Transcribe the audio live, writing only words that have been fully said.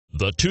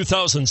The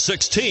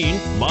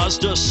 2016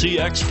 Mazda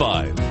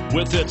CX-5.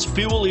 With its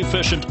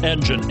fuel-efficient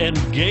engine,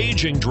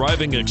 engaging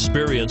driving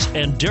experience,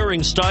 and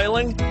daring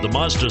styling, the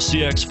Mazda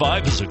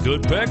CX-5 is a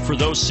good pick for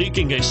those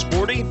seeking a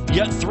sporty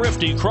yet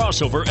thrifty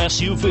crossover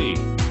SUV.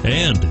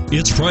 And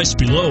it's priced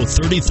below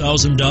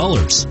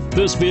 $30,000.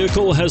 This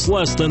vehicle has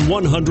less than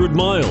 100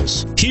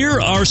 miles. Here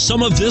are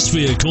some of this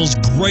vehicle's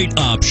great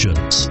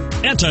options: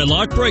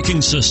 anti-lock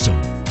braking system,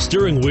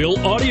 Steering wheel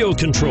audio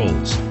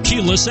controls,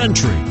 keyless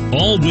entry,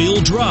 all-wheel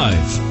drive,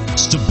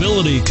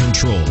 stability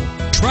control,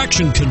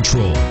 traction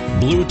control,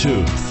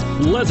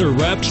 Bluetooth,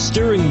 leather-wrapped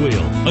steering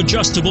wheel,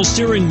 adjustable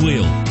steering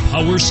wheel,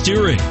 power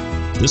steering.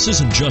 This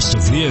isn't just a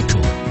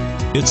vehicle,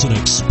 it's an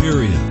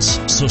experience.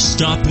 So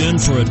stop in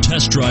for a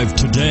test drive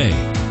today.